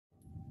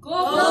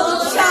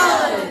Global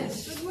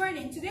Challenge! Good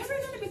morning. Today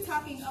we're going to be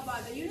talking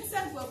about the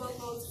UNICEF Global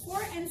Goals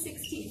 4 and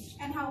 16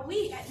 and how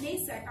we at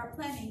NAISAK are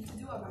planning to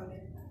do about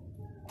it.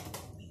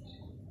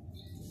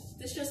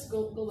 This year's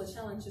Global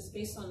Challenge is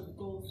based on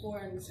Goal 4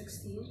 and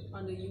 16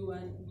 on the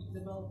UN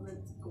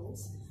Development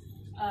Goals.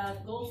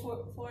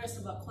 Goal 4 is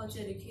about quality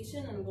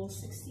education, and Goal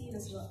 16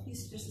 is about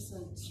peace, justice,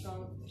 and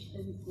strong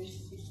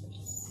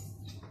institutions.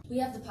 We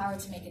have the power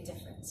to make a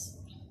difference.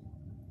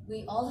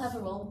 We all have a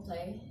role to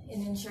play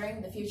in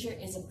ensuring the future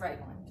is a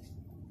bright one.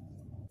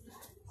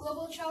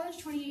 Global Challenge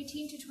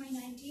 2018 to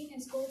 2019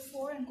 is Goal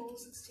 4 and Goal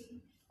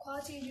 16,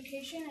 quality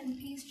education and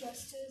peace,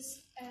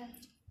 justice,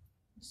 and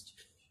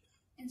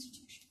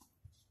institution.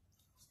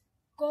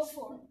 Goal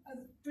 4, a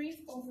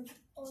brief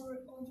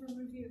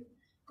overview.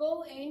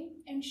 Goal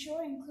aim,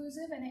 ensure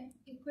inclusive and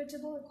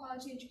equitable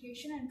quality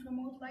education and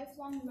promote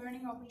lifelong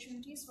learning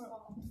opportunities for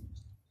all.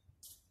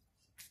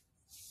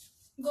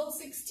 Goal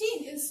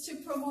 16 is to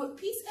promote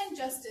peace and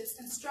justice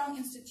and strong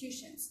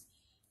institutions.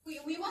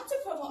 We want to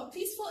promote a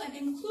peaceful and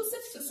inclusive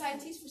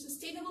societies for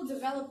sustainable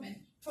development,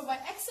 provide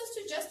access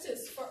to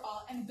justice for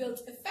all, and build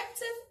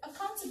effective,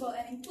 accountable,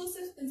 and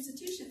inclusive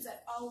institutions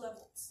at all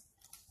levels.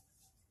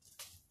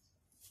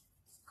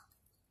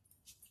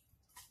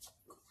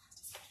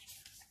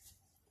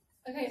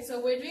 Okay, so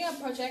we're doing a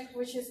project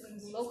which is in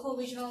local,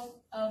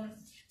 regional.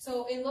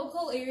 So in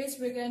local areas,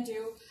 we're going to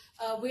do,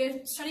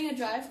 we're starting a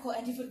drive called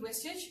Anti-Food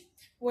Wastage,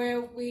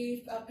 where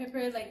we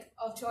prepare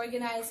to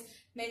organize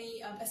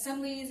many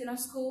assemblies in our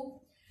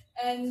school.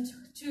 And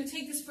to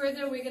take this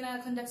further, we're going to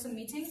conduct some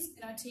meetings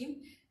in our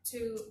team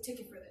to take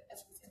it further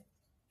as we can.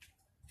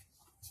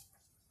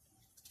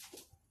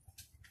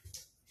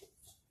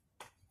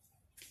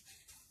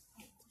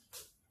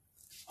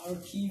 Our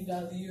key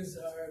values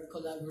are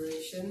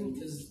collaboration,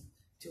 because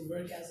to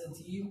work as a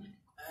team,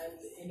 and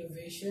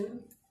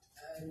innovation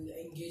and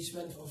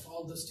engagement of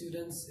all the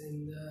students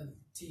in the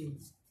team.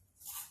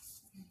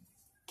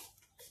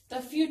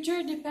 The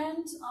future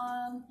depends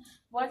on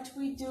what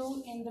we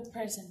do in the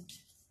present.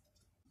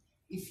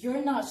 If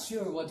you're not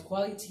sure what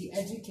quality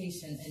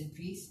education and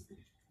peace,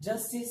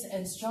 justice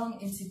and strong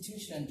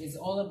institution is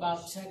all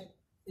about,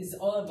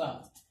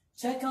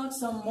 check out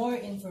some more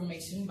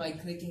information by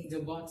clicking the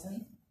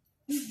button.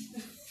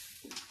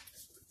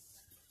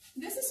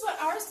 This is what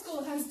our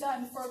school has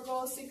done for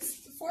Goal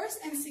 4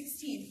 and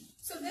 16.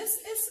 So this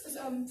is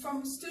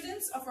from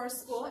students of our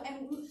school,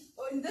 and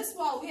in this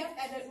wall we have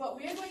added what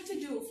we are going to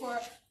do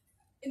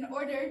in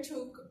order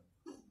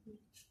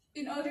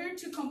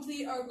to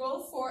complete our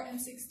Goal 4 and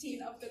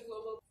 16 of the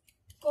global.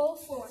 Goal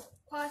 4,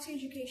 quality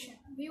education.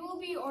 We will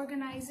be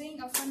organizing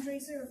a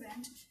fundraiser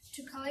event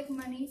to collect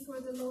money for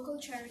the local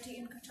charity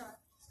in Qatar,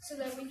 so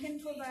that we can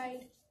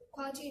provide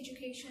quality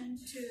education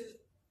to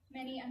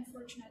many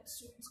unfortunate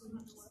students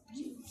around the world.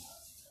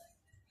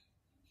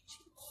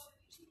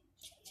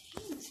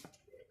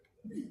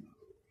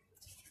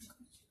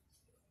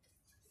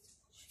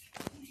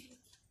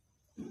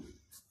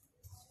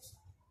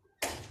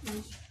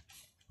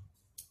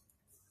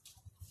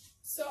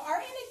 So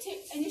our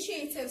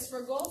initiatives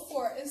for Goal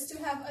 4 is to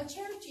have a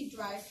charity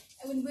drive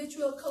in which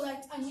we'll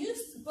collect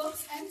unused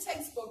books and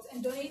textbooks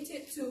and donate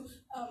it to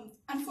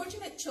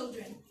unfortunate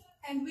children.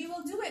 And we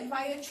will do it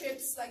via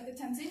trips like the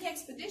Tanzania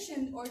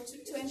expedition, or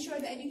to ensure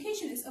that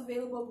education is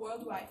available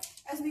worldwide,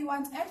 as we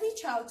want every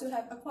child to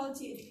have a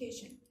quality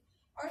education.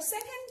 Our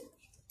second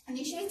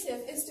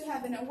initiative is to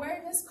have an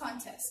awareness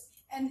contest,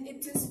 and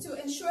it is to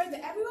ensure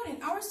that everyone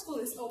in our school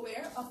is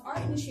aware of our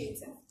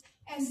initiative.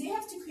 And they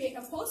have to create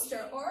a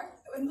poster,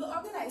 and we'll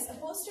organize a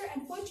poster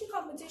and poetry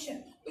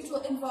competition, which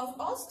will involve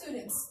all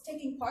students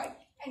taking part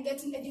and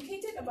getting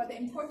educated about the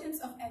importance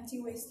of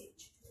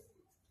anti-wastage.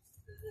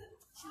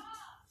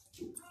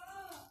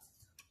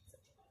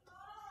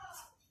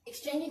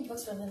 Exchanging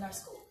books within our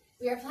school.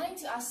 We are planning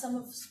to ask some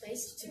of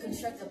space to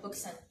construct a book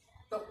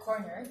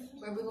corner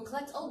where we will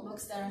collect old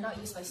books that are not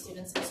used by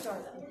students and store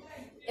them.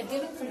 If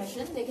given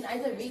permission, they can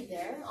either read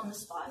there on the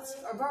spot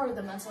or borrow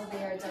them until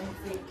they are done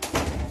reading.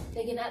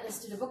 They can add this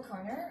to the book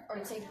corner or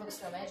take books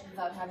from it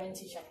without having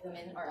to check them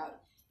in or out.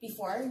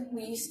 Before,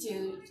 we used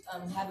to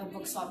have a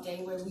book swap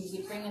day where we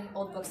would bring in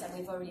old books that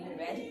we've already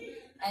read,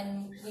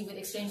 and we would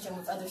exchange them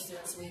with other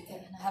students so we can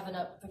have an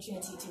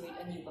opportunity to read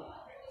a new book.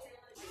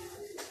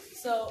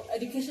 So,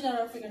 education at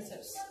our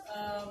fingertips.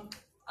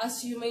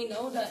 As you may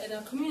know, that in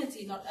our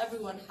community, not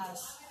everyone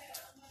has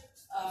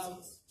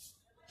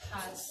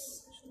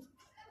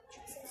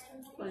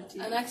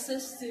an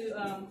access to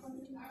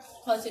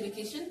quality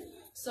education.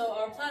 So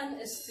our plan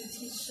is to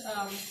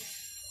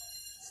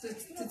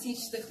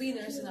teach the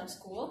cleaners in our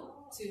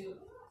school to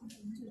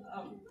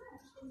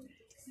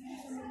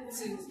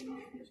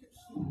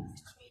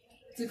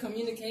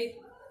communicate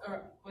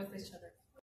with each other.